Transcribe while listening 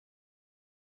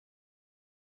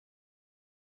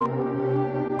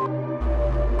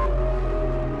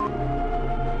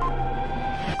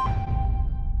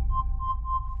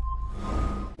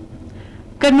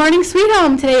Good morning, Sweet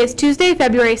Home. Today is Tuesday,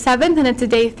 February 7th, and it's a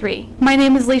day 3. My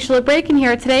name is Alicia, LaBrake, and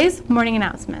here are today's morning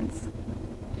announcements.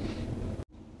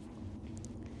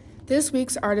 This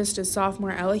week's artist is sophomore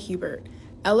Ella Hubert.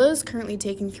 Ella is currently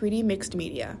taking 3D mixed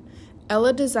media.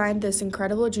 Ella designed this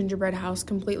incredible gingerbread house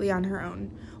completely on her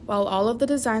own. While all of the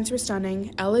designs were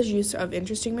stunning, Ella's use of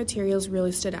interesting materials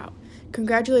really stood out.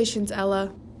 Congratulations,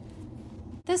 Ella.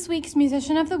 This week's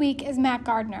Musician of the Week is Matt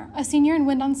Gardner, a senior in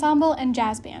wind ensemble and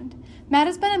jazz band. Matt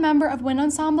has been a member of wind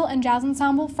ensemble and jazz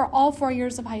ensemble for all 4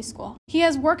 years of high school. He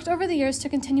has worked over the years to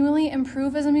continually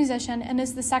improve as a musician and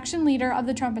is the section leader of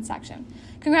the trumpet section.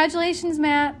 Congratulations,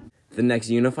 Matt! The next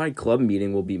Unified Club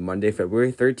meeting will be Monday,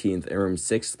 February 13th in room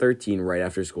 613 right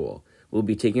after school. We'll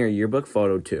be taking our yearbook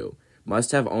photo too.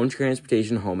 Must have own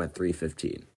transportation home at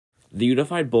 3:15. The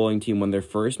Unified Bowling team won their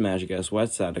first match against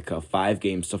West Seneca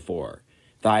 5-4.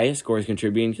 The highest scores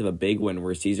contributing to the big win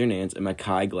were Caesar Nance and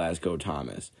Mackay Glasgow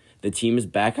Thomas. The team is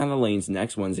back on the lanes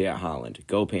next Wednesday at Holland.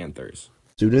 Go Panthers!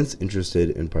 Students interested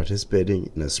in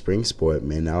participating in a spring sport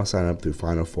may now sign up through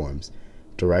final forms.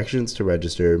 Directions to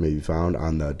register may be found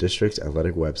on the district's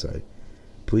athletic website.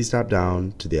 Please stop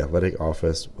down to the athletic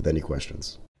office with any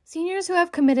questions. Seniors who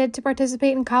have committed to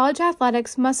participate in college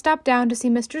athletics must stop down to see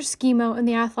Mr. Schemo in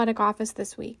the athletic office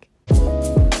this week.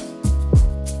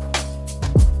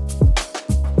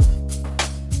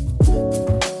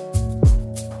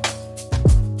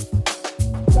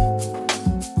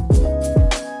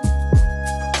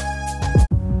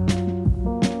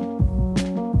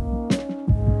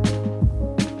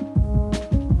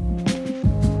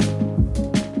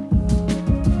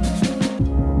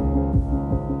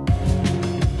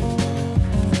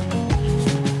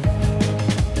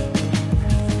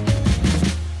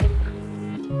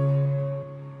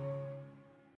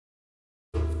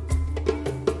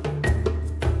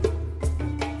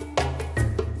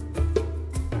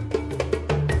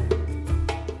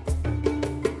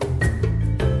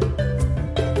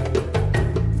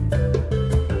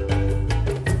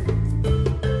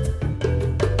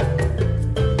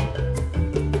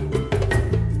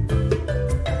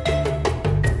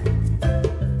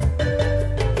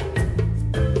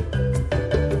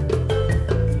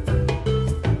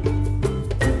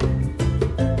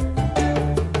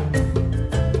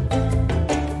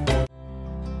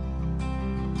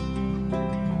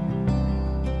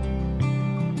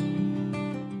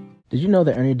 Did you know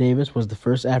that Ernie Davis was the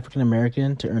first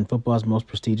African-American to earn football's most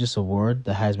prestigious award,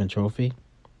 the Heisman Trophy?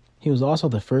 He was also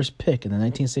the first pick in the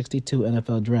 1962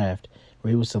 NFL Draft, where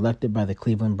he was selected by the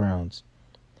Cleveland Browns.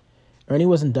 Ernie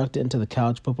was inducted into the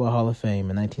College Football Hall of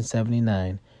Fame in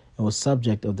 1979 and was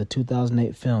subject of the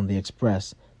 2008 film The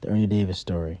Express, The Ernie Davis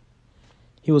Story.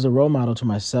 He was a role model to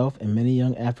myself and many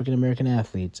young African-American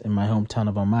athletes in my hometown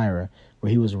of Elmira,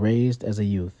 where he was raised as a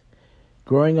youth.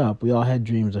 Growing up, we all had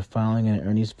dreams of following in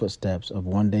Ernie's footsteps of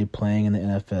one day playing in the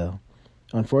NFL.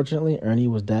 Unfortunately, Ernie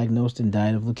was diagnosed and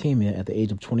died of leukemia at the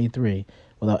age of 23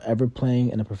 without ever playing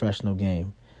in a professional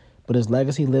game. But his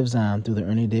legacy lives on through the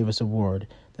Ernie Davis Award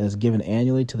that is given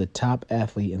annually to the top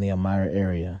athlete in the Elmira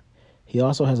area. He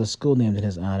also has a school named in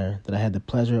his honor that I had the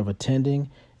pleasure of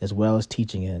attending as well as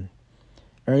teaching in.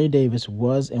 Ernie Davis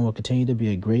was and will continue to be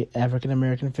a great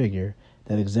African-American figure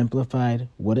that exemplified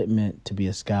what it meant to be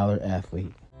a scholar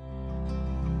athlete.